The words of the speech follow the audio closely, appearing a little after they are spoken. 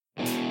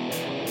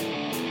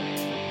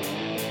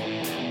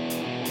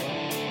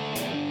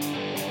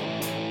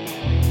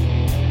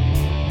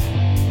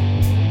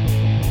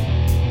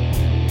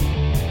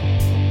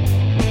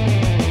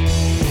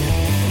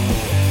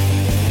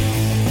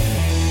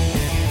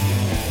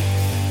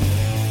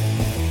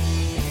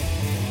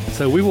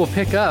So we will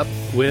pick up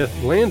with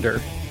Lander,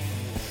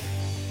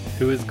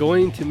 who is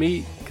going to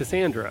meet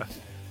Cassandra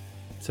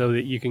so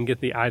that you can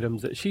get the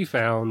items that she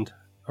found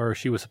or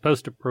she was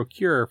supposed to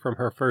procure from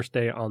her first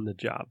day on the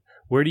job.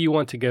 Where do you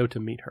want to go to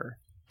meet her?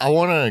 I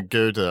want to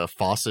go to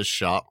Foss's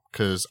shop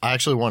because I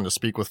actually wanted to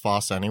speak with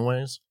Foss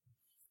anyways.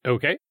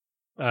 Okay.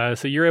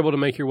 So you're able to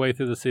make your way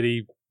through the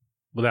city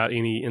without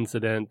any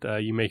incident.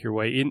 You make your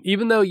way in.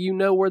 Even though you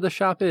know where the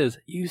shop is,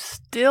 you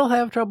still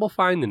have trouble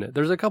finding it.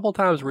 There's a couple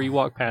times where you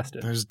walk past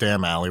it. There's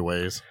damn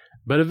alleyways.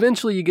 But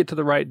eventually you get to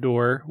the right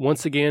door.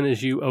 Once again,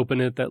 as you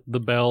open it, the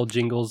bell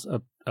jingles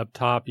up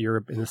top.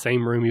 You're in the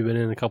same room you've been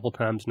in a couple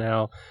times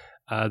now.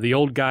 The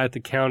old guy at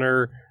the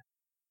counter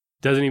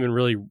doesn't even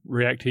really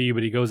react to you,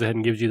 but he goes ahead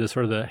and gives you the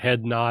sort of the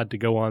head nod to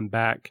go on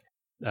back,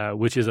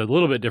 which is a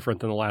little bit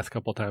different than the last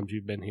couple times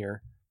you've been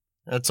here.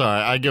 That's all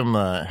right. I give him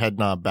a head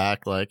nod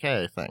back like,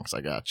 hey, thanks,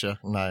 I gotcha.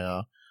 And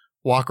I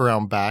walk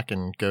around back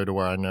and go to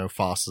where I know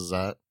Foss is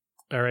at.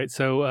 All right.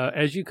 So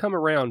as you come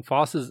around,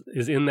 Foss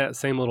is in that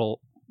same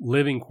little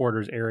living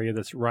quarters area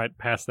that's right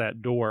past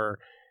that door,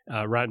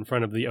 right in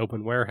front of the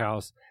open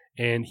warehouse.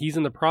 And he's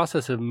in the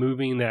process of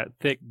moving that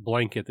thick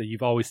blanket that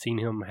you've always seen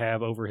him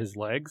have over his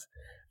legs.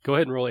 Go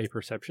ahead and roll a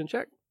perception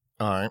check.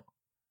 All right.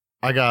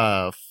 I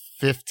got a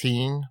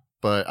 15,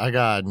 but I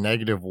got a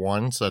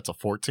 -1, so that's a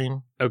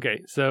 14.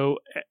 Okay, so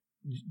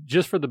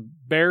just for the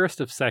barest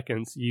of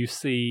seconds, you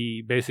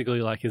see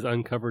basically like his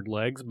uncovered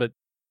legs, but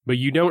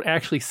you don't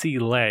actually see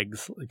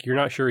legs. Like you're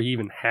not sure he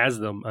even has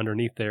them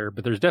underneath there,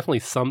 but there's definitely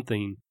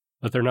something,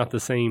 but they're not the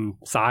same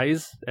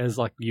size as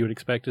like you would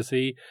expect to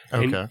see.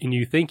 Okay. And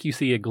you think you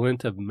see a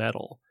glint of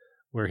metal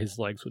where his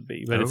legs would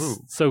be, but it's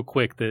so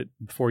quick that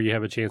before you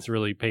have a chance to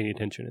really pay any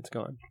attention, it's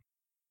gone.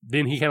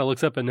 Then he kind of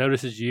looks up and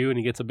notices you, and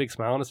he gets a big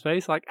smile on his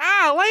face, like,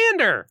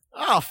 Lander!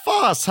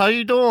 Foss, how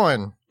you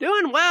doing?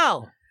 Doing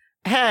well.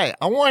 Hey,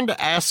 I wanted to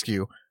ask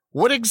you,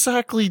 what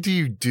exactly do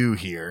you do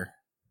here?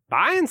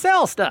 Buy and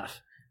sell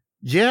stuff.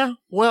 Yeah?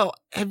 Well,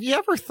 have you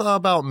ever thought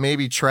about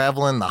maybe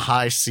traveling the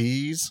high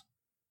seas?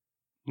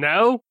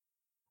 No.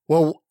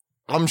 Well,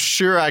 I'm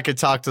sure I could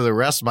talk to the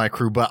rest of my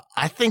crew, but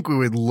I think we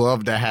would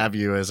love to have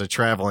you as a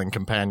traveling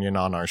companion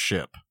on our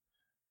ship.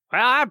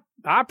 Well,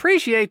 I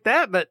appreciate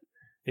that, but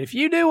if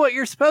you do what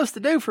you're supposed to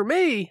do for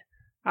me,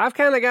 I've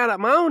kind of got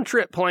my own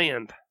trip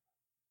planned.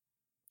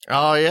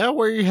 Oh, yeah?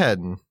 Where are you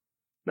heading?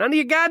 None of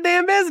your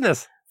goddamn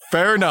business.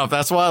 Fair enough.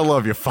 That's why I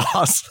love you,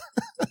 Foss.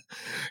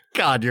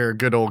 God, you're a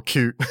good old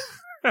cute.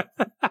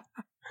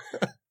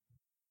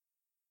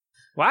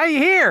 Why are you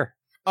here?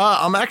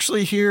 I'm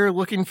actually here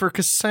looking for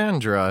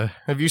Cassandra.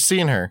 Have you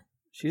seen her?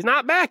 She's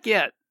not back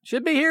yet.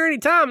 Should be here any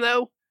time,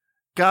 though.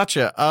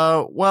 Gotcha.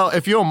 Well,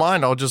 if you don't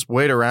mind, I'll just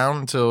wait around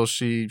until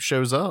she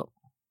shows up.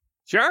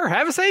 Sure,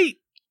 have a seat.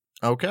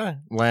 Okay.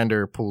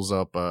 Lander pulls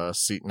up a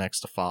seat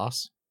next to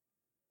Foss.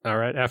 All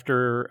right.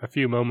 After a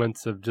few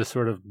moments of just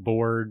sort of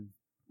bored,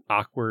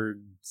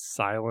 awkward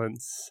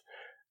silence,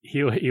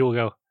 he will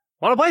go,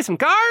 want to play some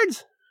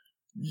cards?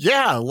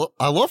 Yeah,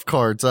 I love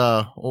cards.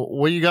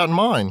 What you got in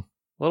mind?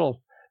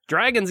 Little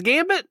Dragon's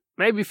Gambit?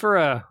 Maybe for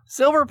a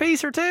silver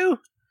piece or two?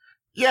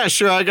 Yeah,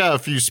 sure. I got a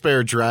few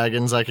spare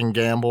dragons I can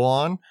gamble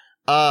on.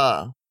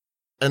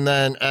 And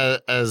then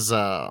as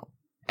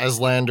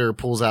Lander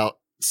pulls out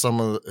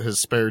some of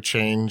his spare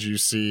change, you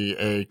see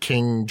a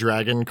King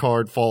Dragon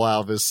card fall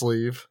out of his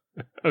sleeve.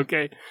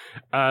 Okay.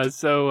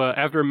 So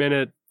after a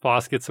minute,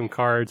 Foss gets some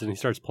cards and he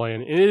starts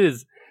playing. And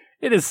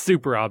it is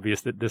super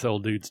obvious that this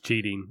old dude's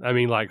cheating. I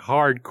mean, like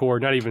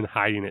hardcore, not even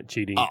hiding it,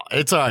 cheating. Oh,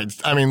 it's all right.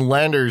 I mean,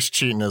 Lander's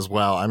cheating as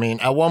well. I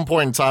mean, at one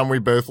point in time, we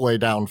both lay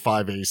down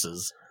 5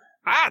 aces.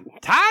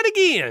 Tied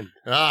again.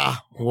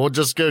 We'll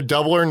just go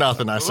double or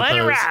nothing, I suppose. Let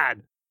it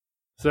ride.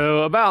 So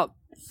about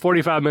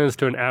 45 minutes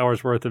to an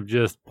hour's worth of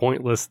just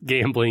pointless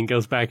gambling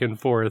goes back and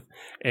forth,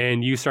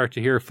 and you start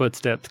to hear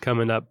footsteps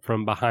coming up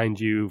from behind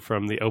you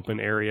from the open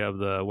area of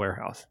the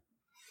warehouse.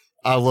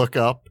 I look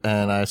up,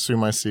 and I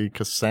assume I see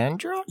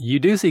Cassandra? You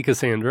do see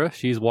Cassandra.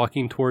 She's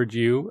walking towards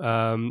you.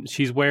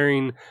 She's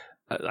wearing,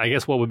 I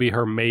guess, what would be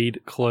her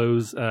maid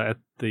clothes at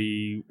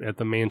the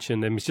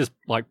mansion. And it's just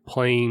like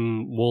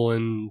plain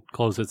woolen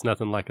clothes. It's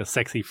nothing like a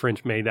sexy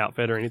French maid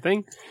outfit or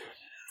anything.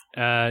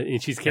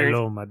 And she's carrying...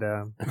 Hello,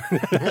 madame.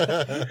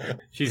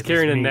 She's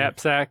carrying a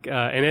knapsack.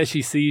 And as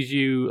she sees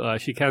you,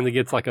 she kind of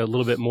gets like a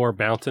little bit more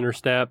bounce in her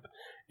step.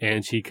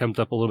 And she comes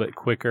up a little bit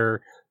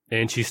quicker.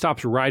 And she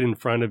stops right in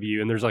front of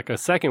you. And there's like a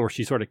second where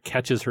she sort of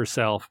catches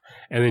herself.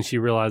 And then she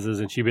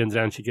realizes, and she bends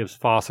down, and she gives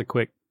Foss a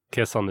quick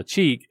kiss on the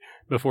cheek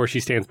before she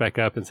stands back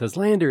up and says,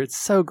 Lander, it's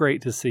so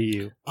great to see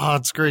you. Oh,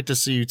 it's great to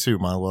see you too,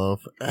 my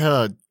love.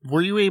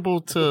 Were you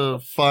able to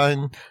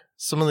find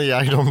some of the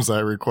items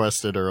I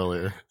requested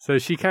earlier? So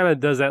she kind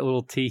of does that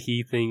little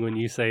tee-hee thing when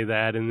you say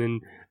that. And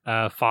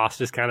then Foss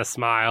just kind of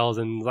smiles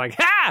and like,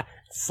 ha!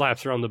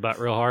 Slaps her on the butt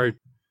real hard.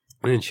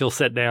 And then she'll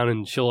sit down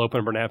and she'll open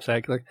up her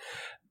knapsack like,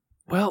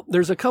 well,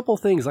 there's a couple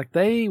things. Like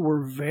they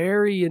were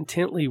very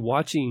intently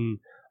watching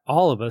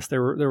all of us.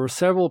 There were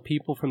several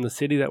people from the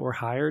city that were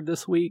hired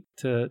this week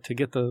to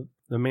get the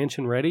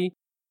mansion ready.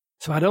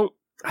 So I don't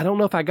I don't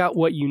know if I got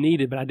what you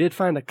needed, but I did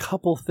find a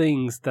couple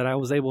things that I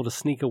was able to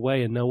sneak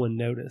away and no one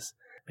noticed.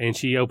 And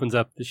she opens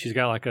up, she's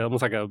got like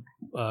almost like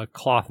a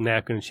cloth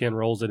napkin, and she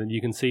unrolls it, and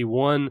you can see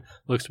one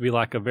looks to be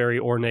like a very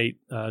ornate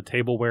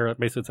tableware.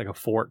 Basically, it's like a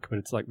fork, but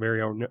it's like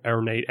very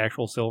ornate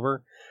actual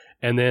silver.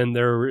 And then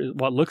there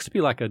what looks to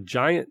be like a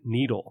giant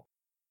needle,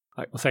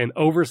 like say an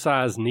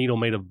oversized needle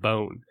made of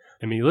bone.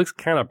 I mean, it looks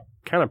kind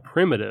of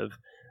primitive,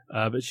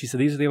 but she said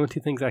these are the only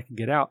two things I could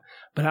get out.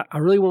 But I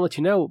really want to let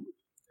you know,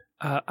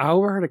 I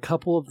overheard a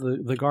couple of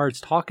the guards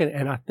talking,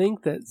 and I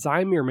think that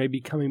Zymir may be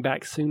coming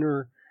back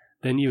sooner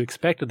than you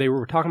expected. They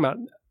were talking about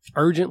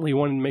urgently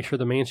wanting to make sure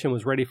the mansion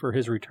was ready for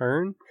his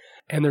return,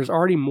 and there's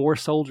already more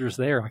soldiers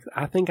there.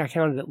 I think I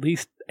counted at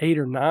least 8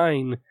 or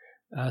 9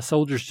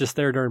 soldiers just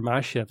there during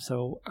my shift.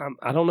 So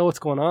I don't know what's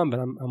going on, but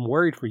I'm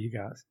worried for you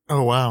guys.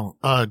 Oh, wow.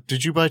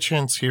 Did you by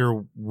chance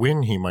hear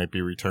when he might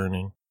be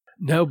returning?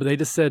 No, but they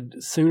just said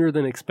sooner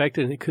than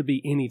expected, and it could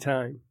be any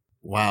time.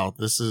 Wow,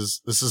 this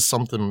is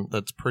something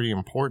that's pretty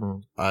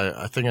important.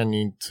 I think I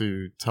need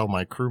to tell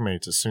my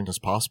crewmates as soon as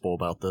possible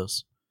about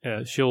this.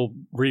 She'll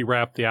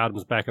rewrap the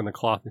items back in the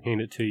cloth and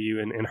hand it to you,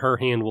 and her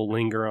hand will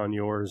linger on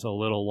yours a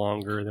little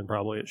longer than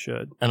probably it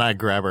should. And I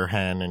grab her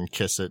hand and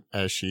kiss it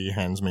as she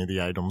hands me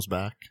the items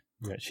back.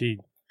 Yeah, she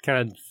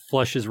kind of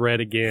flushes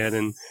red again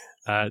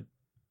and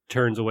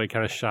turns away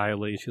kind of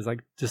shyly. She's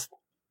like, just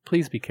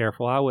please be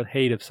careful. I would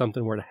hate if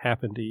something were to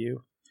happen to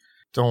you.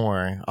 Don't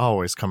worry. I'll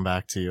always come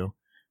back to you.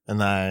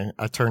 And I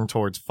turn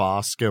towards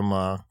Foss, give him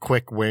a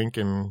quick wink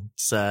and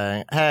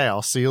say, hey,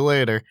 I'll see you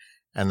later.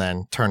 And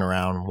then turn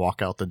around and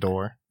walk out the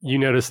door. You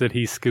notice that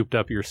he scooped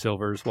up your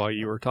silvers while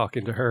you were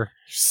talking to her.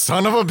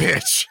 Son of a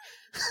bitch.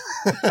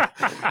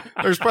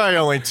 There's probably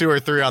only 2 or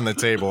 3 on the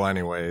table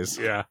anyways.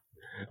 Yeah.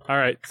 All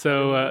right.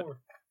 So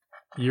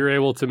you're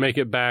able to make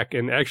it back.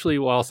 And actually,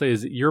 what I'll say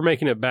is you're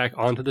making it back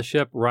onto the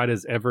ship right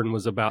as Everin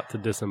was about to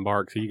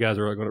disembark. So you guys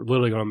are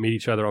literally going to meet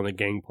each other on the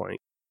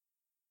gangplank.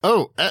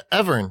 Oh,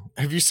 Everin,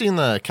 have you seen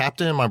the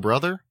captain and my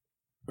brother?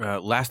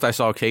 Last I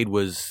saw, Cade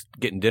was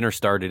getting dinner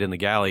started in the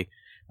galley.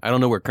 I don't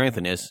know where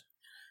Cranthon is.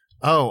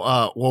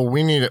 Oh, well,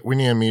 we need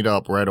to meet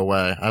up right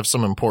away. I have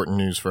some important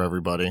news for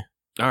everybody.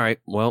 All right.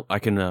 Well, I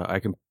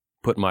can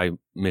put my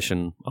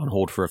mission on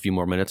hold for a few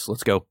more minutes.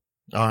 Let's go.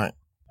 All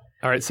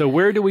right. So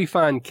where do we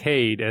find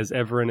Cade as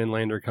Everin and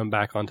Lander come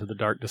back onto the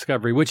Dark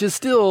Discovery, which is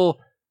still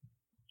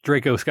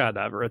Draco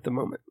Skydiver at the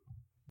moment?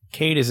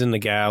 Cade is in the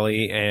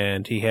galley,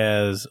 and he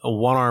has a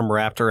one arm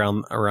wrapped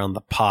around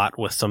the pot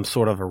with some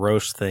sort of a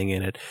roast thing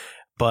in it.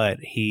 But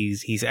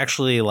he's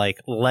actually like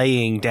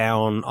laying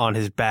down on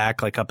his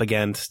back, like up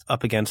against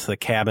the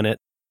cabinet,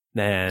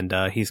 and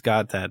he's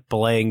got that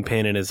belaying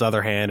pin in his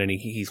other hand, and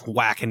he's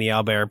whacking the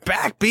owlbear,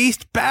 back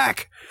beast,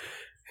 back,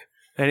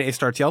 and he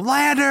starts yelling,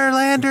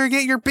 Lander,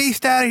 get your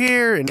beast out of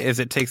here! And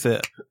as it takes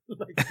a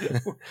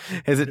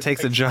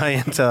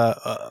giant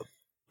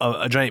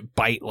a giant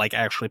bite, like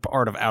actually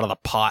out of the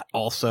pot,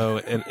 also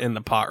in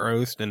the pot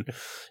roast, and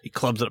he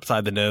clubs it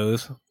upside the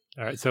nose.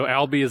 All right, so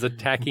Albie is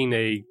attacking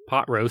a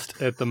pot roast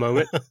at the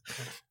moment.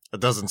 It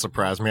doesn't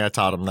surprise me. I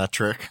taught him that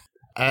trick.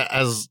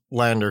 As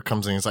Lander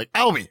comes in, he's like,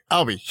 Albie,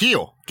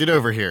 heel, get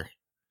over here.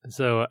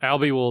 So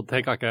Albie will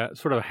take like a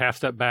sort of a half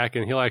step back,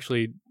 and he'll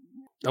actually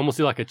almost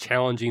do like a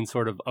challenging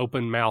sort of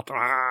open mouth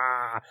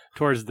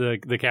towards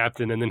the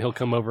captain, and then he'll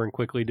come over and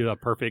quickly do a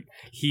perfect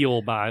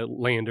heel by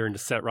Lander and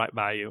just set right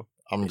by you.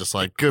 I'm just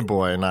like, good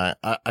boy, and I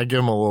give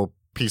him a little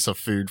piece of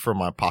food from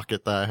my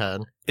pocket that I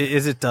had.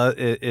 Is it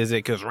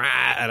goes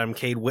rah at him?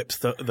 Cade whips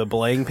the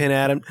belaying pin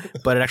at him,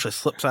 but it actually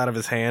slips out of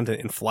his hand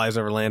and flies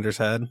over Lander's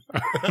head.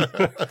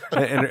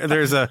 and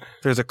there's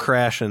a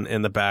crash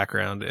in the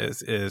background.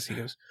 Is he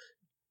goes,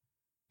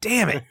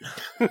 damn it!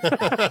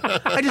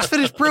 I just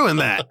finished brewing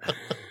that.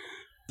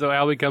 So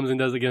Albie comes and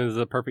does again as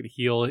a perfect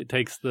heel. It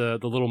takes the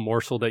little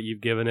morsel that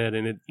you've given it,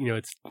 and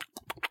it's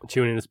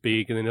chewing in its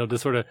beak, and then it'll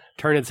just sort of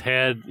turn its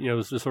head,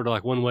 it's just sort of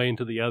like one way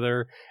into the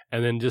other,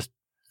 and then just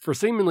for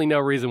seemingly no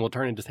reason will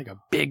turn and just take a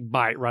big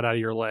bite right out of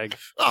your leg.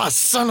 Ah,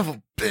 son of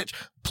a bitch!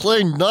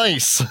 Play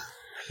nice.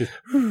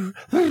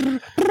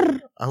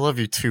 I love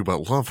you too,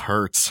 but love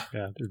hurts.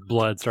 Yeah, there's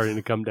blood starting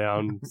to come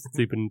down,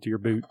 seeping into your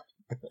boot.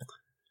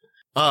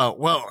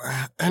 Well,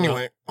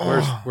 anyway,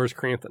 where's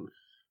Cranthon?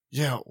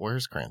 Yeah,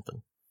 where's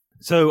Cranthon?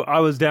 So I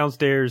was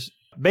downstairs,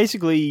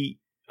 basically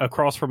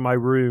across from my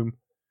room,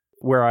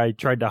 where I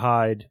tried to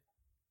hide,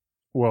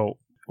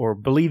 or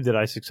believe that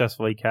I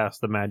successfully cast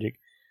the magic,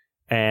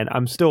 and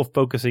I'm still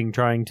focusing,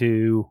 trying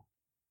to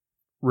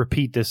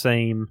repeat the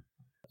same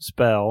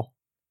spell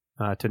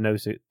to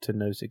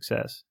no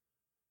success.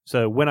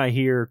 So when I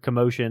hear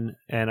commotion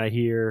and I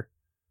hear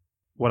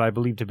what I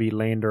believe to be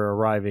Lander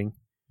arriving,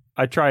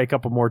 I try a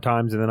couple more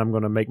times, and then I'm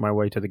going to make my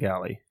way to the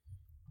galley.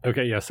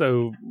 Okay, yeah.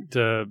 So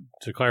to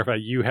clarify,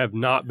 you have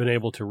not been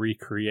able to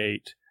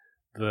recreate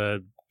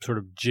the sort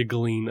of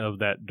jiggling of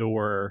that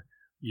door.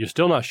 You're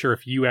still not sure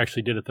if you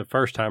actually did it the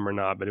first time or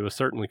not, but it was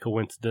certainly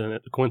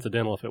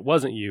coincidental if it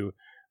wasn't you,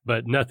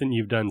 but nothing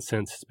you've done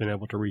since has been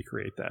able to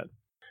recreate that.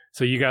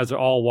 So you guys are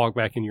all walk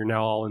back and you're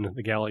now all in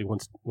the galley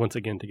once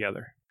again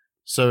together.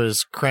 So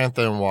as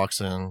Cranthon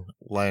walks in,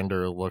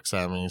 Lander looks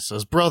at me and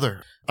says,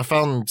 "Brother, I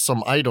found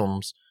some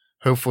items.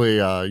 Hopefully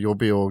you'll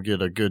be able to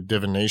get a good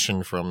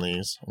divination from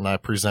these." And I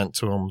present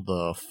to him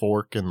the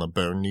fork and the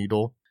bone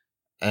needle.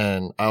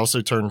 And I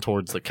also turn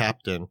towards the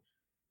captain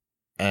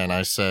and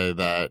I say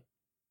that,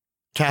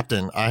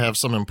 "Captain, I have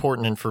some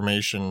important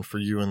information for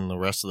you and the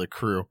rest of the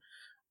crew.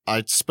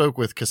 I spoke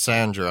with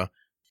Cassandra.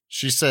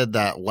 She said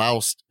that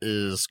Loust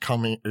is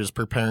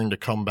preparing to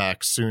come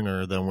back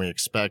sooner than we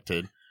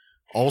expected.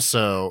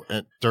 Also,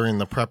 during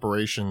the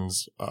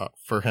preparations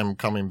for him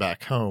coming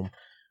back home,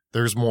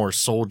 there's more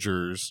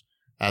soldiers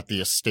at the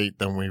estate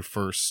than we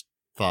first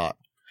thought.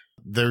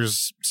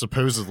 There's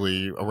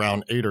supposedly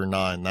around 8 or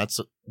 9. That's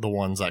the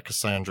ones that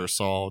Cassandra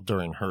saw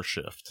during her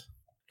shift."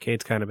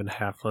 Cade's kind of been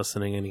half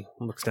listening, and he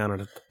looks down at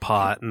the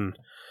pot and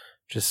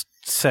just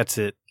sets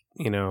it,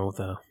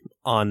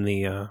 on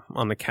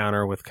the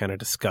counter with kind of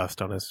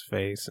disgust on his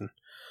face,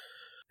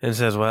 and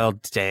says, "Well,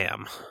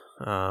 damn."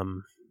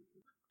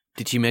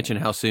 Did she mention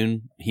how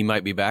soon he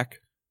might be back?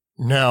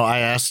 No, I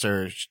asked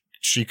her.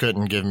 She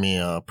couldn't give me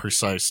a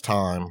precise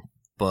time,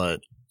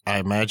 but I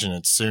imagine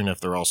it's soon if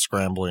they're all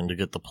scrambling to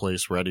get the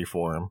place ready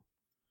for him.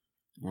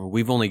 Well,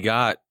 we've only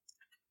got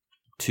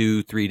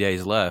 2-3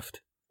 days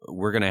left.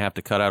 We're going to have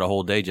to cut out a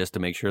whole day just to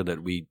make sure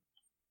that we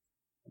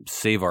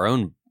save our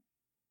own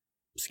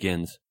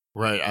skins.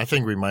 Right, I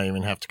think we might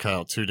even have to cut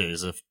out 2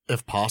 days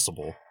if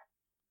possible.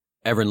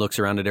 Everyone looks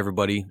around at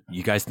everybody.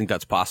 You guys think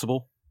that's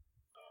possible?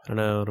 I don't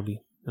know.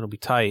 It'll be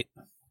tight.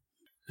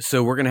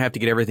 So we're going to have to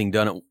get everything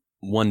done at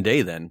one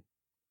day then.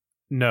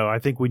 No, I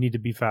think we need to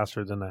be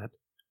faster than that.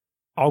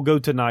 I'll go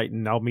tonight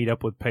and I'll meet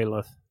up with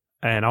Paleth,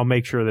 and I'll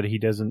make sure that he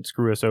doesn't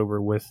screw us over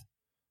with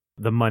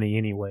the money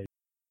anyway.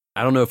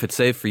 I don't know if it's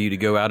safe for you to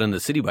go out in the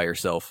city by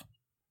yourself.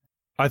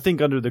 I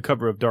think under the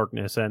cover of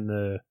darkness and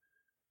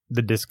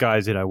the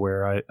disguise that I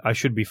wear, I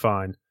should be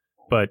fine.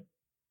 But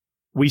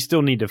we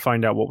still need to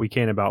find out what we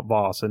can about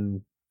Voss,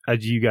 and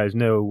as you guys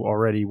know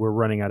already, we're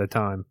running out of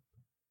time.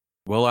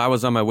 Well, I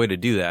was on my way to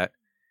do that.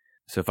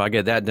 So if I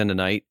get that done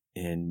tonight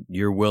and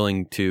you're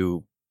willing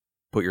to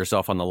put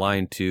yourself on the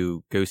line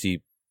to go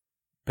see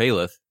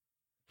Paleth,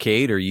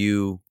 Cade, are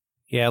you...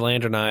 Yeah,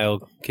 Lander and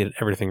I'll get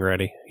everything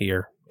ready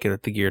here,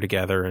 get the gear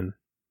together and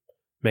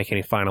make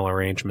any final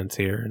arrangements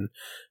here and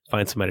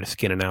find somebody to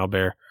skin an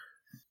owlbear.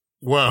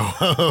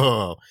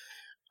 Whoa.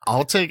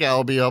 I'll take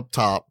Albie up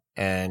top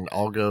and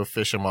I'll go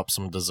fish him up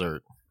some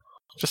dessert.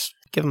 Just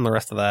give him the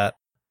rest of that.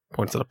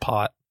 Points to the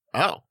pot.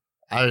 Oh.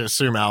 I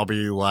assume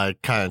Albie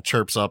kind of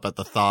chirps up at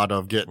the thought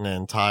of getting an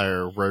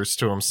entire roast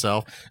to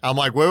himself. I'm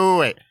like,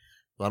 wait.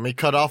 Let me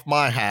cut off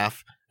my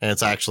half. And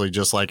it's actually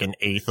just like an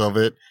eighth of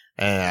it.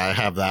 And I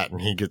have that and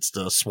he gets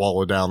to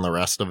swallow down the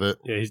rest of it.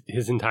 Yeah,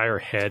 his entire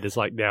head is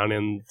down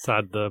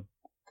inside the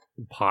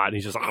pot. And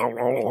he's just,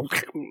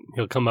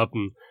 he'll come up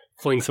and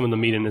fling some of the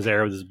meat in his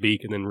air with his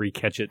beak and then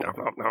re-catch it.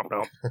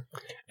 No.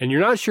 And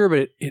you're not sure,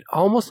 but it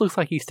almost looks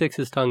like he sticks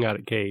his tongue out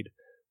at Cade.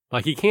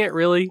 He can't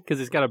really because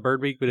he's got a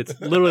bird beak, but it's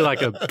literally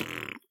like a...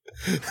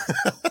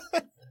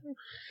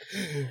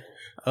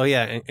 Oh,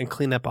 yeah, and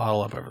clean that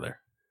bottle up over there.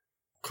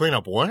 Clean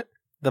up what?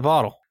 The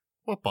bottle.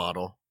 What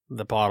bottle?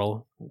 The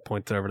bottle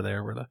points over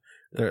there where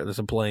there's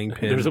a belaying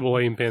pin. There's a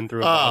belaying pin through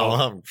a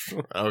bottle.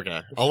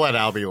 Okay. I'll let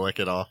Albie lick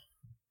it off.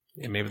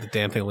 Yeah, maybe the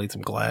damn thing will eat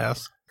some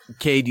glass.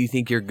 Cade, do you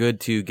think you're good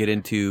to get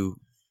into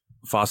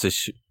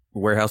Voss's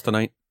warehouse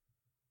tonight?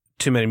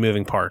 Too many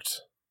moving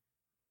parts.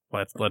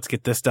 Let's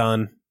get this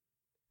done.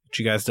 Get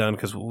you guys done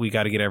because we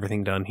got to get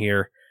everything done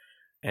here,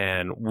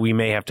 and we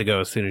may have to go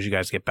as soon as you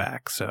guys get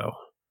back. So,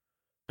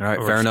 all right,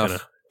 fair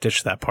enough.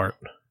 Ditch that part.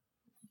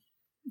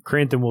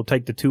 Cranthon will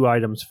take the 2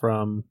 items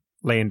from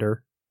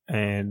Lander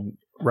and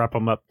wrap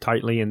them up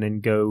tightly, and then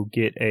go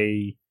get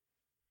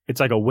it's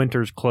like a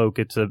winter's cloak.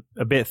 It's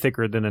a bit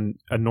thicker than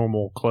a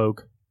normal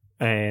cloak,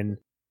 and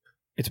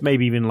it's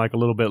maybe even a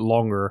little bit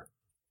longer.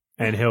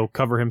 And he'll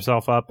cover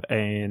himself up,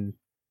 and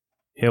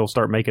he'll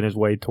start making his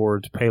way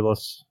towards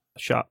Paleth's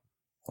shop.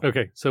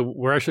 Okay, so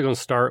we're actually going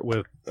to start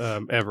with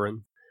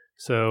Everin.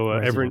 So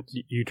Everin,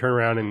 you turn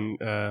around and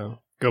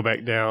go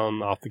back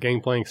down off the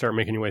gangplank, start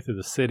making your way through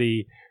the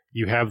city.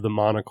 You have the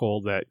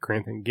monocle that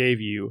Cranthon gave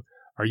you.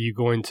 Are you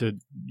going to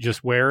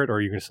just wear it, or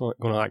are you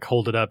going to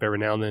hold it up every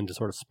now and then to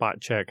sort of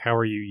spot check? How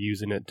are you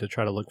using it to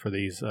try to look for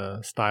these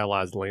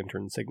stylized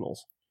lantern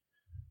signals?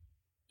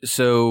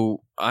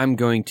 So I'm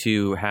going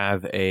to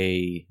have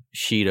a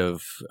sheet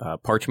of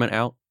parchment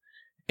out,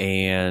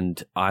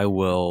 and I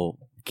will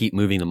keep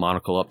moving the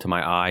monocle up to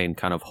my eye and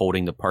kind of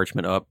holding the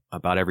parchment up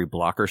about every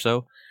block or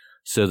so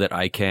that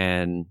I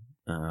can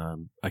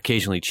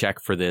occasionally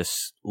check for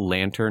this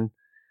lantern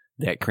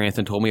that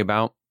Cranthon told me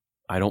about.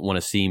 I don't want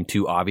to seem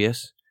too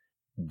obvious,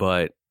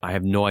 but I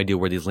have no idea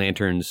where these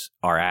lanterns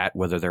are at,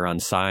 whether they're on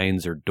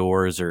signs or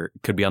doors or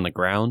could be on the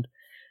ground.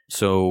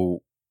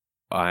 So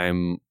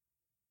when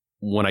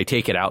I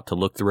take it out to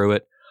look through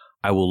it,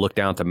 I will look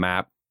down at the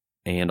map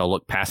and I'll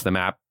look past the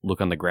map,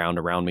 look on the ground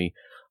around me.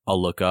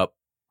 I'll look up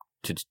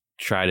to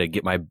try to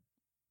get my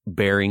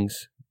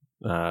bearings,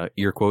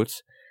 ear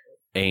quotes,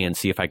 and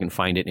see if I can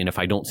find it. And if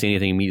I don't see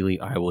anything immediately,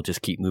 I will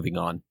just keep moving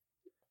on.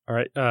 All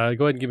right. Go ahead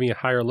and give me a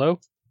high or low.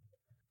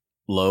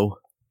 Low.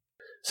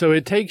 So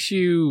it takes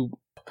you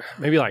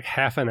maybe like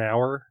half an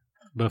hour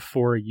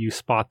before you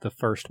spot the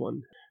first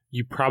one.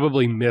 You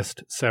probably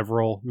missed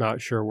several,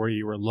 not sure where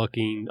you were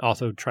looking,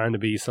 also trying to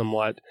be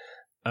somewhat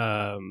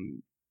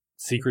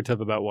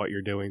secretive about what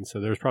you're doing. So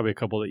there's probably a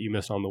couple that you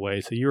missed on the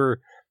way. So you're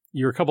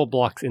a couple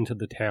blocks into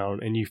the town,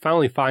 and you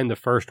finally find the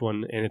first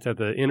one, and it's at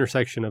the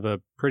intersection of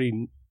a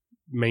pretty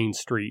main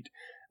street.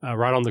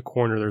 Right on the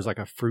corner, there's like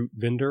a fruit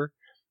vendor,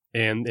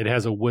 and it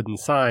has a wooden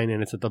sign,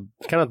 and it's at the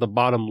kind of the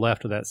bottom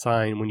left of that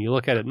sign. When you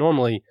look at it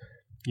normally,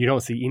 you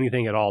don't see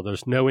anything at all.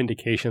 There's no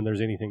indication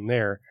there's anything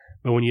there.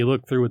 But when you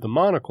look through with the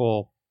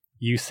monocle,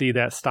 you see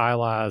that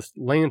stylized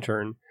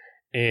lantern,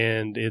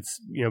 and it's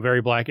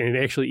very black, and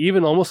it actually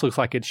even almost looks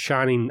like it's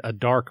shining a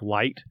dark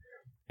light,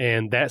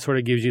 and that sort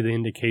of gives you the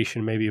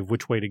indication maybe of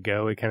which way to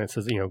go. It kind of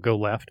says, go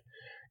left.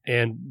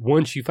 And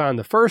once you find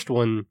the first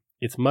one,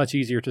 it's much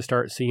easier to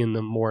start seeing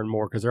them more and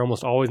more because they're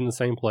almost always in the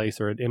same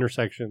place or at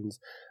intersections.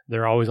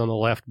 They're always on the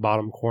left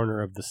bottom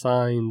corner of the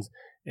signs.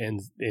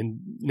 And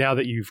now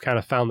that you've kind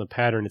of found the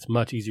pattern, it's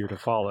much easier to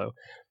follow.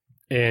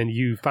 And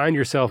you find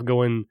yourself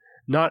going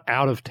not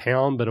out of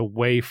town, but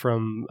away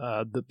from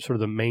the sort of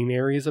the main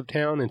areas of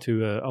town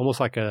into almost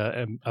like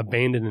a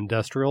abandoned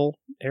industrial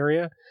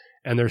area.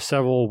 And there's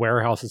several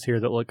warehouses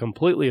here that look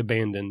completely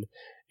abandoned.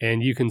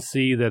 And you can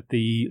see that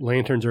the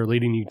lanterns are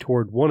leading you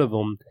toward one of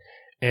them.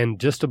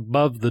 And just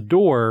above the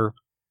door,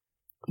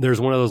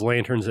 there's one of those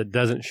lanterns that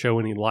doesn't show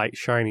any light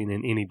shining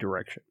in any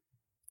direction.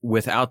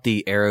 Without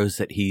the arrows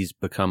that he's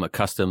become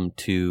accustomed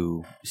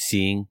to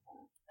seeing,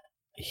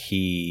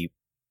 he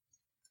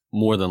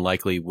more than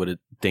likely would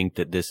think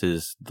that this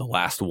is the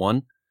last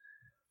one.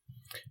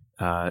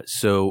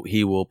 So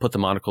he will put the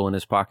monocle in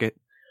his pocket,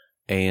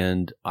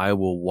 and I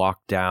will walk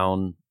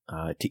down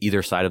to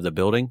either side of the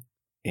building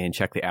and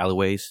check the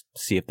alleyways,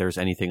 see if there's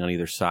anything on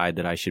either side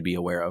that I should be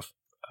aware of.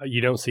 You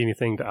don't see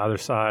anything to either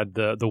side.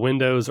 The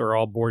windows are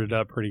all boarded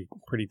up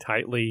pretty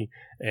tightly,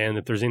 and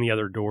if there's any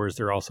other doors,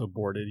 they're also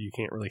boarded. You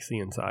can't really see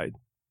inside.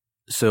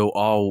 So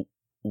I'll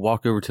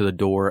walk over to the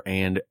door,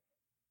 and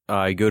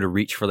I go to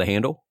reach for the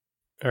handle.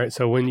 All right,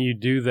 so when you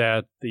do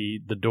that, the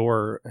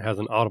door has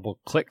an audible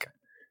click,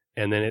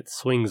 and then it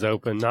swings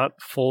open, not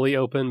fully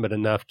open, but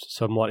enough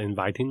somewhat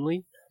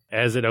invitingly.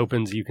 As it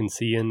opens, you can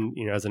see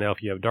as an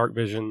elf, you have dark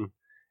vision.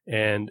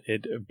 And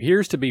it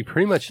appears to be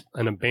pretty much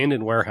an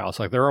abandoned warehouse.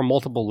 Like there are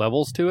multiple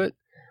levels to it.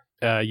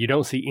 You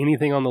don't see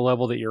anything on the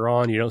level that you're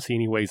on. You don't see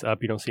any ways up.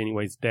 You don't see any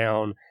ways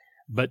down.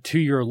 But to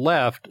your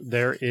left,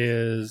 there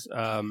is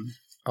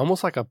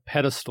almost like a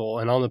pedestal.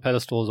 And on the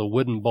pedestal is a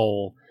wooden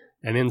bowl.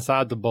 And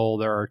inside the bowl,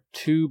 there are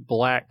two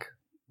black,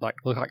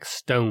 look like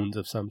stones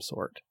of some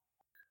sort.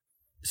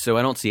 So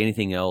I don't see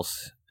anything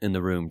else in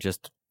the room,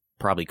 just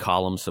probably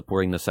columns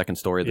supporting the second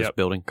story of this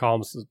building.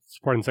 Columns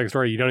supporting the second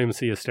story. You don't even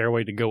see a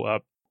stairway to go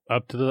up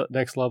to the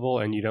next level,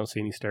 and you don't see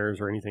any stairs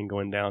or anything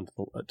going down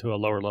to a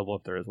lower level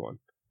if there is one.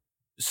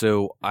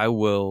 So I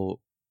will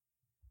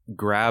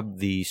grab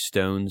the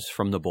stones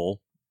from the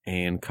bowl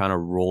and kind of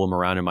roll them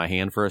around in my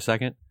hand for a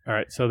second. All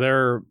right, so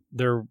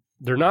they're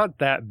not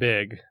that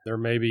big. They're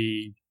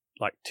maybe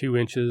like 2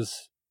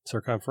 inches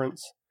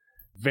circumference.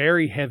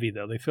 Very heavy,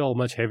 though. They feel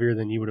much heavier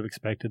than you would have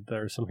expected.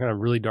 There's some kind of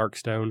really dark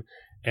stone,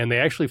 and they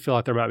actually feel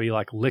like there might be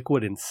like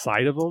liquid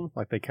inside of them.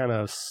 Like they kind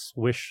of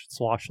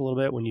slosh a little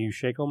bit when you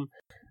shake them.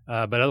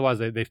 But otherwise,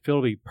 they feel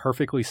to be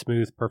perfectly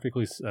smooth,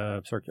 perfectly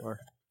circular.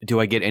 Do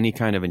I get any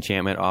kind of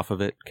enchantment off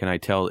of it? Can I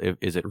tell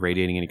is it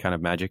radiating any kind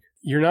of magic?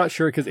 You're not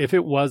sure, because if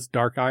it was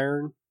dark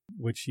iron,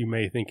 which you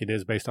may think it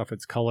is based off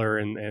its color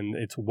and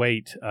its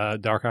weight,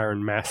 dark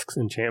iron masks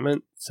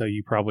enchantment, so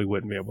you probably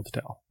wouldn't be able to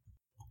tell.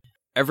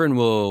 Everin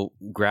will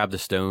grab the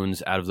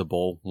stones out of the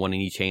bowl, one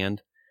in each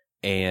hand,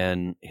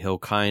 and he'll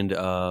kind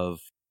of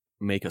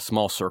make a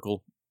small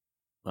circle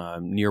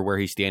near where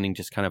he's standing,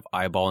 just kind of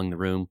eyeballing the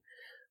room,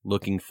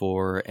 looking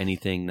for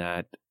anything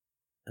that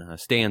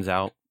stands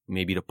out,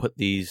 maybe to put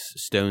these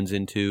stones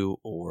into,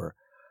 or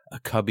a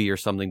cubby or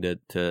something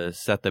to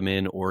set them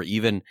in, or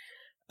even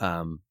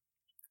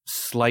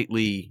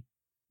slightly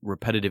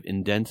repetitive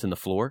indents in the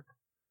floor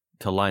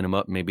to line them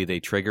up. Maybe they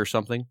trigger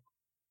something.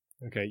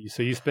 Okay,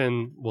 so you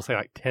spend, we'll say,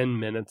 like 10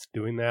 minutes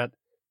doing that,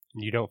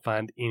 and you don't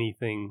find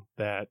anything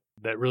that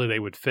really they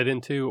would fit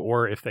into,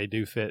 or if they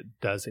do fit,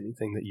 does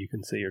anything that you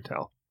can see or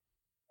tell.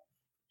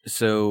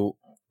 So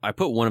I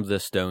put one of the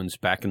stones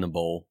back in the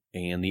bowl,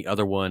 and the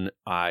other one,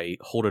 I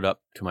hold it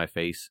up to my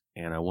face,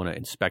 and I want to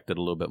inspect it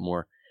a little bit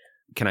more.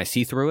 Can I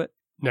see through it?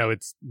 No,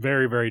 it's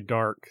very, very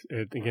dark.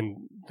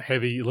 Again,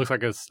 heavy. It looks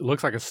like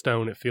a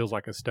stone. It feels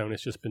like a stone.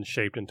 It's just been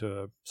shaped into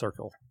a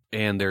circle.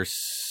 And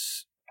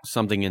there's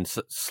something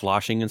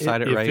sloshing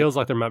inside it, right? It feels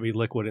like there might be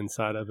liquid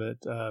inside of it.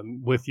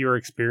 With your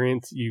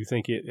experience, you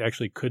think it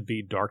actually could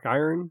be dark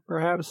iron,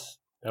 perhaps?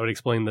 That would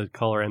explain the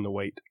color and the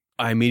weight.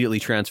 I immediately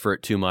transfer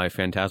it to my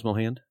phantasmal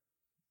hand,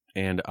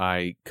 and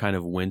I kind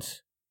of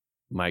wince.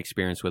 My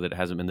experience with it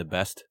hasn't been the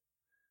best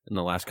in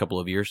the last couple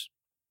of years.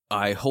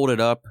 I hold it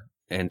up,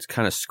 and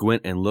kind of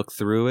squint and look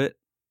through it.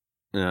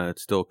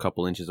 It's still a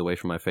couple inches away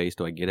from my face.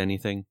 Do I get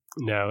anything?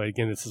 No,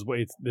 again,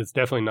 it's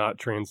definitely not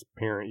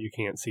transparent. You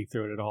can't see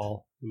through it at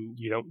all.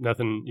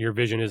 Nothing. Your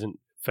vision isn't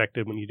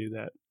affected when you do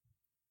that.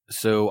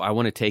 So I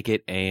want to take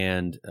it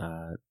and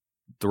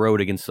throw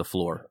it against the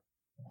floor.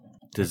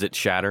 Does it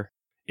shatter?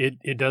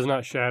 It does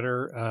not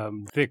shatter.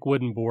 Thick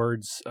wooden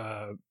boards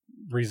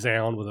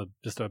resound with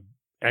just a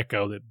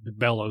echo that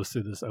bellows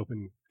through this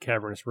open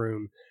cavernous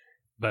room.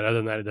 But other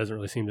than that, it doesn't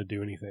really seem to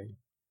do anything.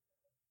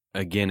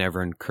 Again,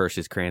 Everin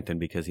curses Cranton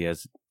because he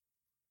has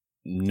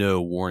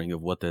no warning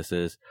of what this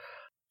is.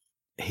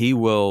 He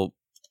will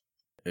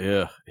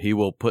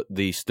put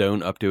the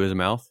stone up to his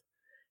mouth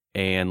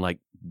and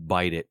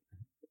bite it.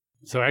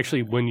 So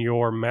actually, when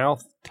your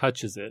mouth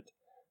touches it,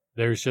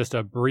 there's just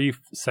a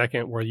brief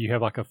second where you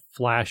have a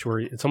flash where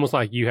it's almost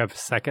like you have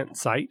second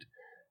sight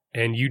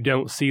and you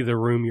don't see the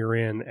room you're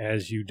in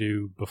as you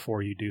do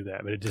before you do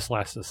that, but it just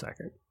lasts a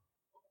second.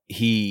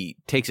 He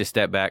takes a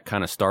step back,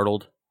 kind of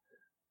startled.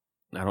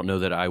 I don't know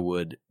that I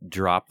would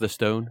drop the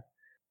stone,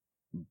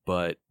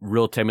 but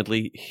real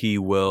timidly, he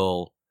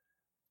will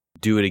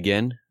do it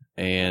again,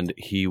 and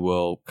he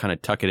will kind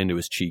of tuck it into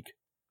his cheek.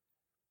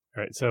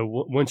 All right, so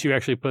once you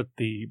actually put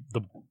the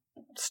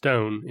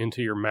stone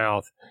into your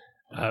mouth,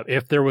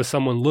 if there was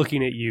someone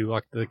looking at you,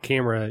 like the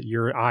camera,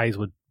 your eyes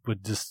would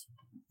just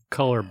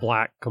color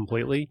black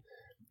completely.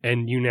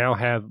 And you now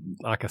have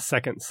a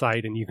second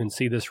sight, and you can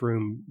see this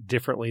room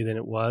differently than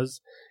it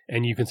was.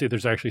 And you can see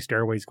there's actually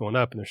stairways going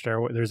up, and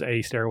there's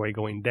a stairway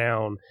going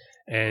down.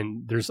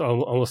 And there's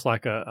almost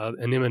like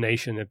an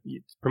emanation that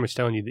it's pretty much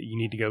telling you that you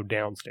need to go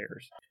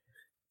downstairs.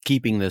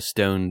 Keeping the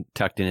stone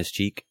tucked in his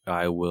cheek,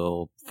 I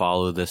will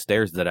follow the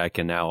stairs that I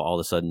can now all of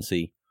a sudden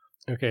see.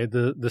 Okay,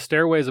 the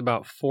stairway is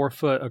about 4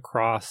 foot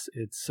across.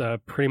 It's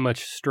pretty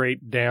much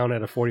straight down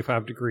at a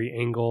 45-degree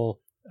angle.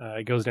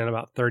 It goes down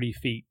about 30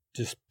 feet.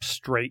 Just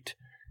straight,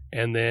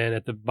 and then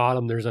at the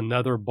bottom there's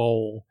another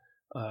bowl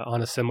on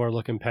a similar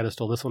looking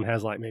pedestal. This one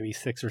has maybe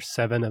 6 or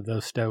 7 of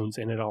those stones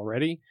in it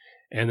already,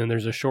 and then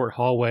there's a short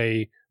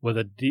hallway with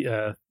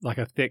a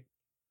thick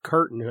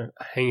curtain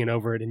hanging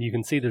over it, and you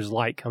can see there's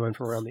light coming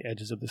from around the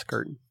edges of this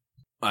curtain.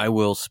 I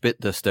will spit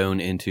the stone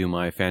into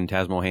my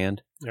phantasmal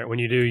hand. All right, when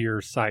you do,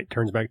 your sight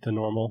turns back to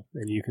normal,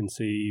 and you can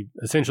see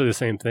essentially the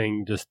same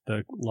thing, just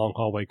the long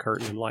hallway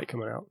curtain and light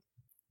coming out.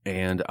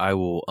 And I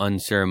will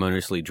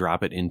unceremoniously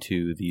drop it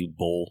into the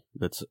bowl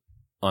that's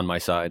on my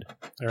side.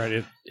 All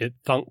right, it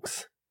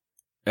thunks.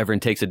 Everin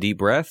takes a deep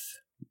breath,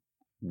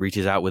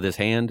 reaches out with his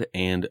hand,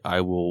 and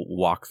I will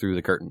walk through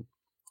the curtain.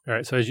 All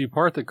right, so as you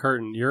part the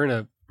curtain, you're in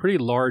a pretty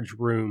large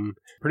room,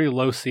 pretty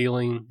low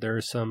ceiling.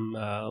 There's some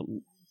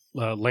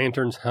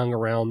lanterns hung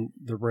around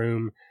the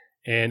room,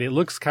 and it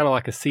looks kind of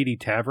like a seedy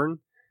tavern.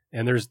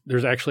 And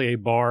there's actually a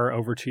bar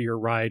over to your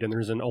right, and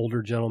there's an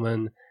older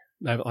gentleman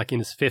in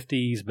his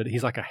 50s, but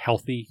he's a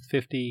healthy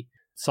 50,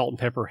 salt and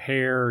pepper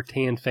hair,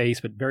 tan face,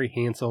 but very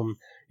handsome.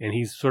 And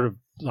he's sort of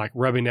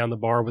rubbing down the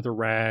bar with a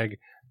rag.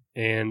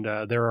 And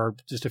there are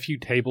just a few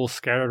tables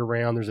scattered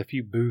around. There's a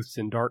few booths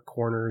in dark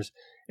corners.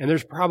 And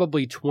there's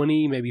probably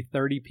 20, maybe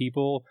 30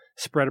 people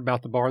spread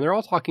about the bar. And they're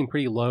all talking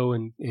pretty low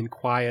and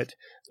quiet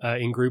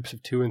in groups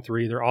of 2 and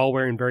 3. They're all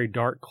wearing very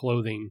dark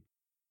clothing.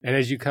 And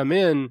as you come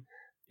in,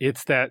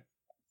 it's that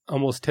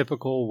almost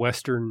typical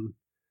Western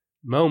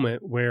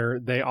moment where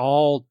they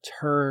all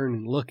turn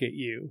and look at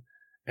you,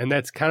 and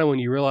that's kind of when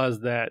you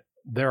realize that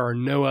there are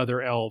no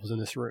other elves in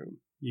this room.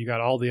 You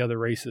got all the other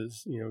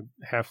races,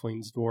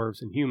 halflings,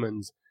 dwarves, and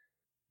humans.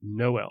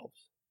 No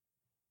elves.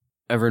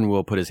 Everin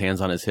will put his hands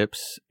on his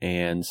hips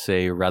and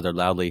say rather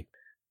loudly,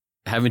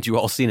 "Haven't you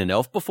all seen an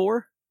elf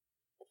before?"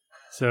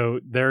 So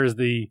there's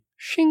the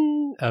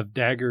shing of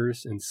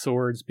daggers and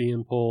swords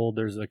being pulled.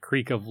 There's a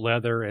creak of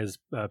leather as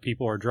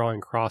people are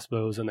drawing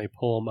crossbows, and they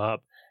pull them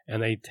up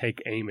and they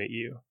take aim at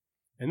you.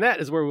 And that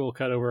is where we'll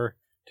cut over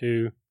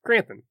to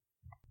Cranton.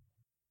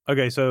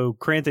 Okay, so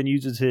Cranton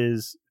uses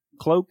his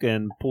cloak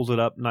and pulls it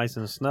up nice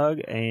and snug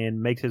and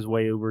makes his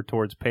way over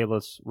towards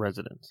Payless'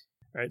 residence.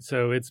 All right,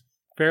 so it's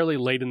fairly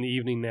late in the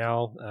evening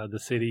now. The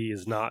city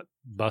is not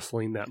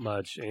bustling that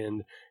much,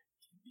 and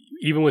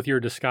even with your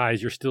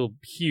disguise, you're still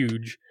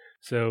huge,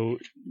 so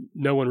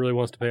no one really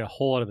wants to pay a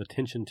whole lot of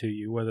attention to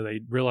you, whether they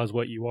realize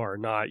what you are or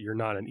not. You're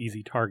not an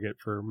easy target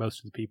for most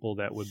of the people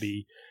that would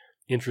be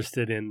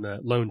interested in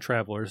lone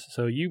travelers.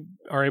 So you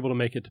are able to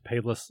make it to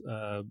Payless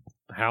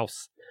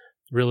house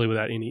really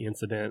without any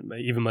incident,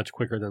 even much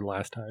quicker than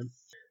last time.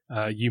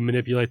 You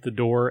manipulate the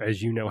door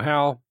as you know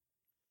how.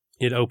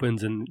 It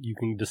opens and you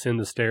can descend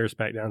the stairs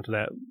back down to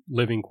that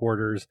living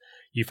quarters.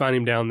 You find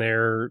him down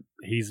there.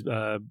 He's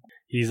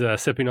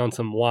sipping on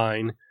some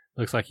wine.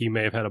 Looks like he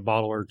may have had a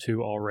bottle or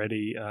 2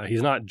 already.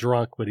 He's not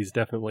drunk, but he's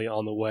definitely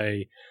on the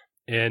way.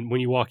 And when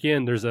you walk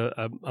in, there's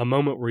a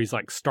moment where he's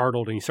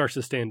startled and he starts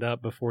to stand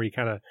up before he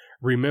kind of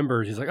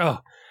remembers. He's like, "Oh,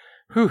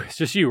 whew, it's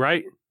just you,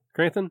 right?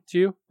 Cranton, it's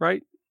you,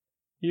 right?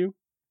 You?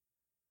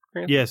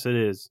 Cranton?" Yes, it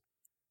is.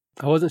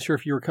 I wasn't sure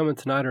if you were coming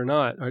tonight or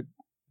not.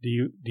 Do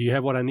you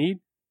have what I need?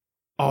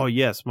 Oh,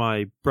 yes,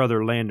 my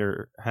brother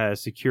Lander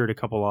has secured a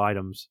couple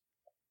items.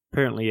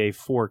 Apparently a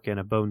fork and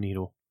a bone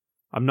needle.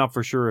 I'm not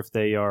for sure if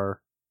they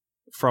are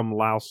from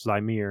Laos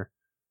Zymir,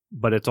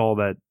 but it's all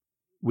that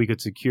we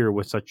could secure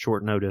with such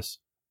short notice.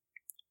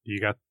 You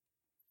got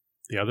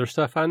the other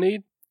stuff I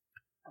need?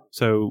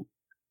 So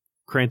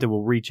Cranton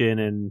will reach in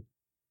and...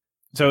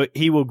 So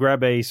he will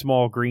grab a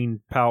small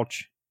green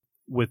pouch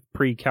with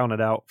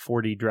pre-counted out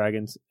 40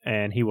 dragons,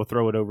 and he will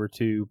throw it over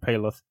to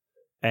Paleth,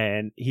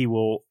 and he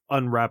will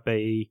unwrap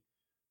a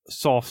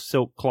soft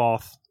silk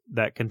cloth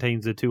that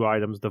contains the two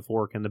items, the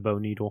fork and the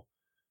bone needle.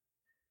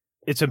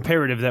 It's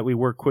imperative that we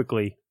work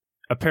quickly.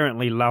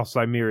 Apparently, Laos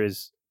Zymir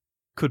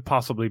could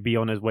possibly be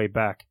on his way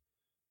back.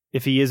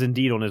 If he is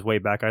indeed on his way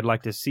back, I'd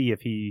like to see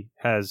if he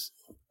has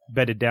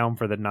bedded down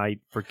for the night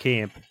for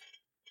camp,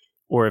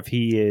 or if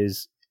he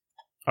is...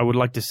 I would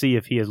like to see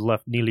if he has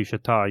left Nili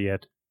Shata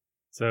yet.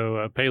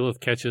 So Paleth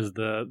catches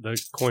the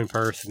coin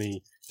purse and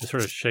he just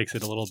sort of shakes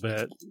it a little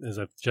bit as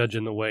if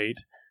judging the weight.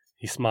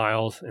 He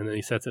smiles and then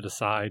he sets it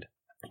aside.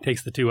 He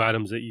takes the two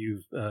items that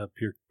you've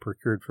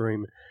procured for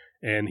him,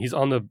 and he's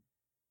on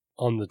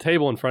the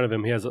table in front of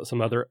him. He has some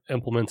other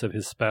implements of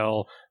his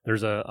spell.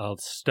 There's a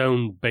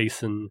stone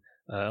basin,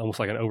 almost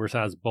like an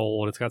oversized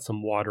bowl, and it's got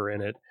some water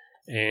in it.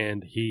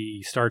 And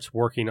he starts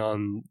working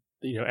on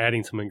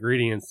adding some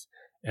ingredients.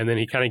 And then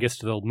he kind of gets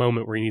to the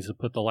moment where he needs to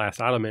put the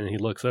last item in, and he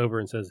looks over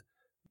and says,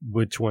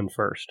 "Which one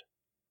first?"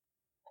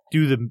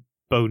 Do the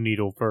bone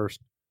needle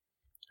first.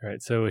 All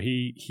right, so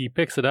he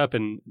picks it up,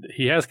 and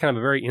he has kind of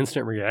a very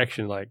instant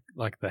reaction, like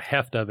the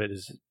heft of it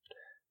is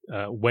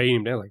weighing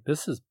him down. Like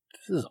this is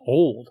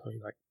old, I mean,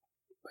 like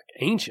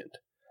ancient.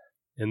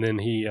 And then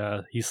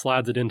he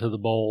slides it into the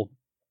bowl,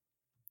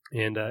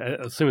 and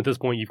assume at this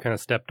point you've kind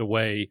of stepped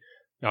away.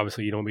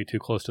 Obviously, you don't want to be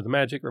too close to the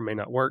magic, or it may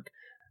not work.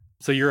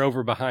 So you're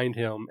over behind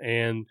him,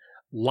 and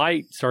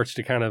light starts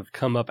to kind of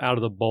come up out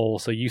of the bowl.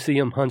 So you see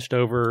him hunched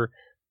over.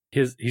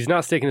 He's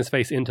not sticking his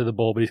face into the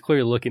bowl, but he's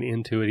clearly looking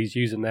into it. He's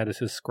using that as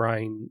his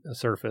scrying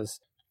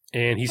surface,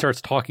 and he starts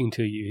talking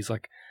to you. He's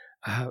like,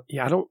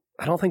 "Yeah,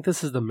 I don't think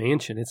this is the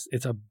mansion.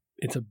 It's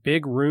a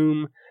big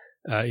room.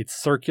 It's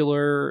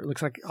circular. It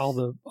looks like all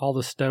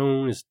the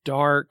stone is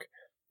dark,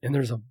 and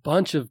there's a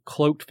bunch of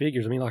cloaked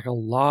figures. I mean, like a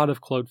lot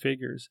of cloaked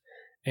figures,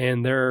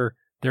 and they're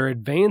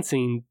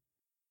advancing."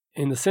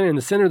 In the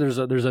center,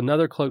 there's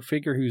another cloaked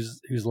figure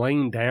who's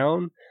laying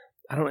down.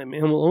 I don't know.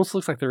 It almost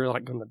looks like they're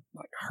like going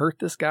to hurt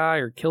this guy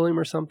or kill him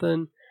or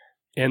something.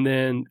 And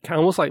then, kind of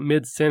almost like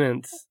mid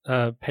sentence,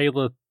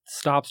 Paleth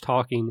stops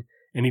talking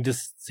and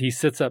he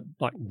sits up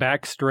like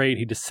back straight.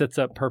 He just sits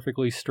up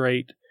perfectly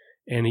straight,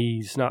 and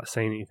he's not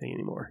saying anything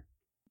anymore.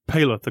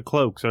 Paleth, the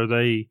cloaks, are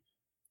they?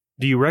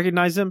 Do you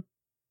recognize them?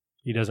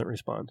 He doesn't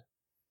respond.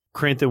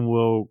 Cranton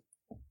will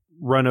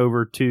run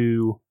over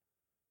to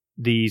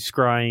the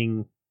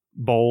scrying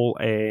bowl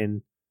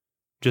and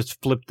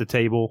just flip the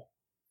table,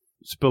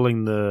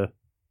 spilling the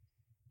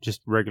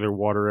just regular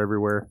water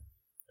everywhere.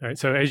 All right,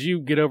 so as you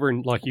get over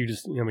and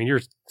you're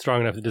strong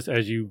enough to just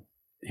as you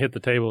hit the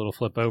table, it'll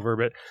flip over.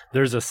 But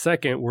there's a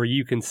second where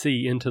you can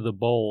see into the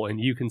bowl,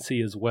 and you can see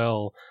as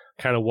well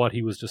kind of what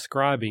he was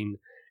describing,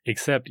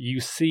 except you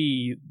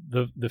see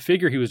the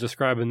figure he was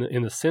describing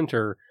in the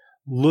center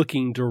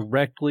looking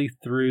directly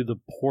through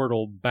the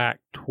portal back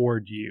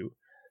toward you.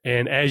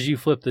 And as you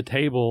flip the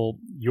table,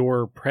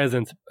 your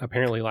presence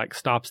apparently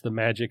stops the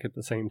magic at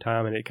the same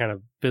time, and it kind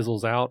of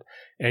fizzles out.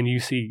 And you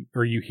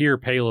hear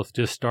Paleth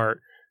just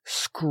start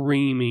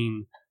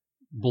screaming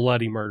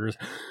bloody murders.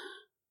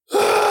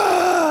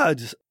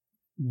 Just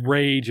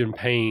rage and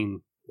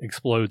pain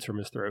explodes from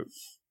his throat.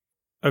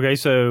 Okay,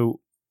 so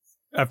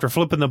after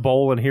flipping the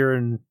bowl and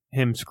hearing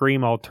him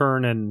scream, I'll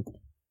turn and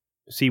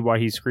see why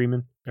he's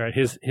screaming. All right,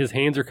 his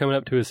hands are coming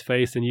up to his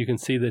face, and you can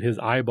see that his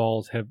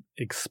eyeballs have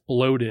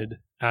exploded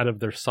out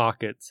of their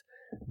sockets,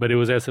 but it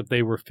was as if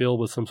they were filled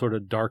with some sort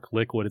of dark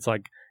liquid. It's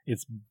like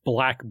it's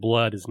black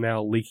blood is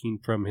now leaking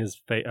from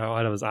his face,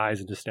 out of his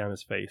eyes and just down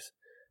his face,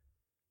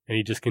 and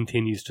he just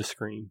continues to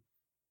scream.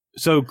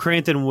 So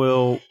Cranton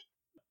will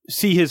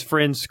see his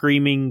friend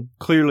screaming,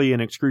 clearly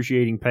in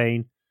excruciating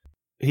pain.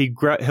 He'll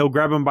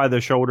grab him by the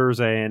shoulders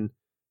and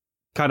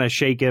kind of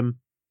shake him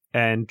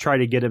and try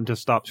to get him to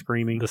stop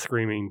screaming. The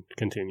screaming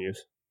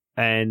continues.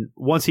 And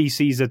once he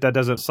sees that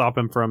doesn't stop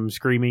him from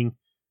screaming,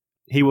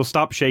 he will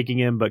stop shaking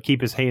him, but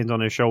keep his hands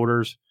on his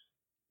shoulders.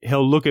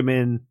 He'll look him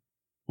in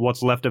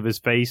what's left of his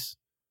face,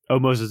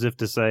 almost as if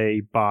to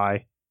say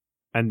bye.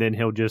 And then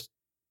he'll just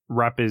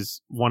wrap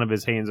one of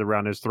his hands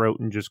around his throat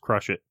and just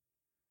crush it,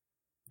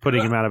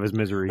 putting him out of his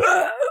misery.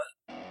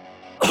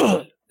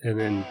 And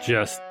then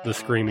just the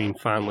screaming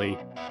finally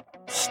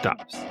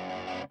stops.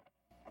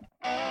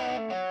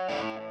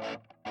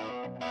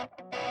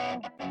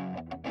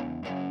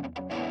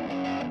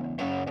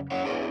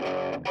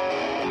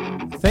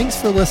 Thanks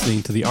for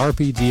listening to the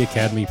RPG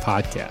Academy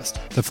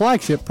podcast, the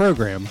flagship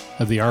program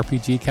of the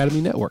RPG Academy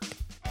Network.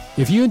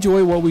 If you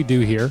enjoy what we do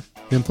here,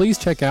 then please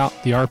check out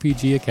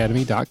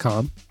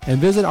therpgacademy.com and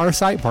visit our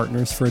site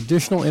partners for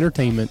additional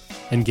entertainment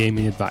and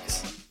gaming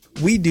advice.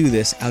 We do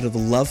this out of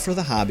love for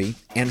the hobby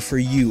and for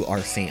you,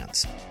 our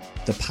fans.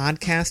 The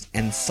podcast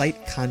and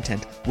site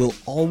content will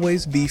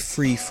always be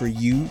free for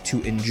you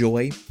to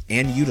enjoy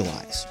and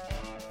utilize.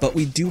 But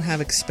we do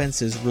have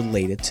expenses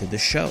related to the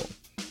show.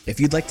 If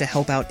you'd like to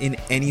help out in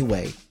any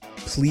way,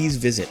 please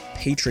visit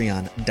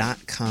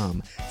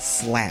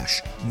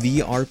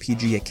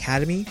patreon.com/TheRPG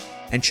Academy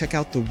and check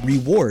out the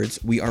rewards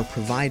we are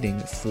providing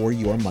for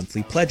your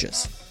monthly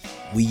pledges.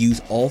 We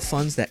use all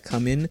funds that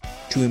come in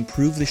to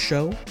improve the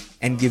show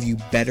and give you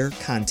better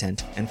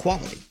content and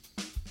quality.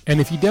 And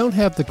if you don't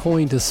have the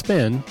coin to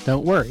spend,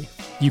 don't worry.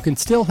 You can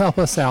still help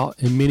us out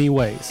in many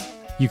ways.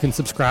 You can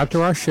subscribe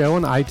to our show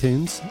on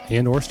iTunes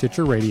and or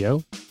Stitcher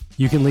Radio.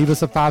 You can leave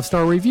us a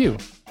 5-star review.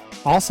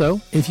 Also,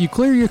 if you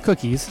clear your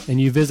cookies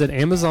and you visit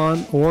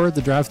Amazon or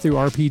the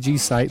DriveThruRPG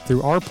site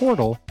through our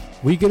portal,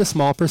 we get a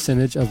small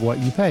percentage of what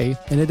you pay,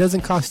 and it doesn't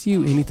cost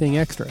you anything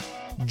extra.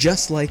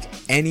 Just like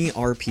any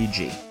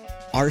RPG,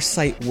 our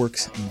site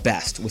works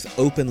best with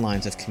open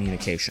lines of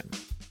communication.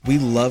 We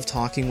love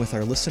talking with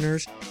our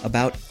listeners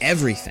about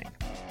everything.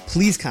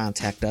 Please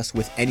contact us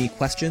with any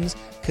questions,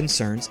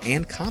 concerns,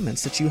 and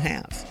comments that you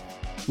have.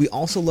 We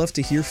also love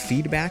to hear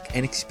feedback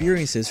and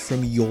experiences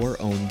from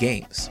your own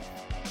games.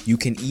 You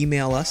can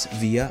email us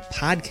via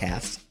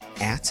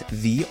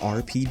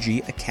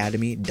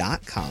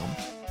podcast@therpgacademy.com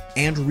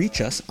and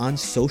reach us on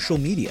social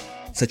media,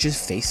 such as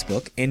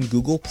Facebook and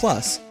Google+,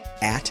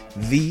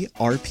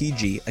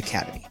 @TheRPG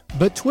Academy.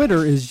 But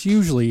Twitter is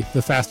usually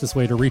the fastest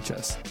way to reach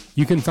us.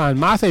 You can find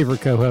my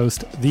favorite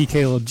co-host, The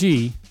Caleb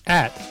G,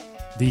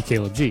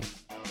 @TheCalebG.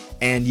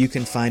 And you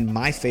can find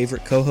my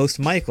favorite co-host,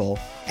 Michael,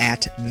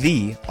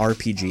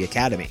 @TheRPG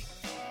Academy.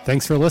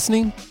 Thanks for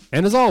listening,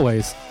 and as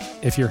always,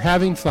 if you're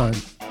having fun,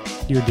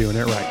 you're doing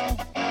it right.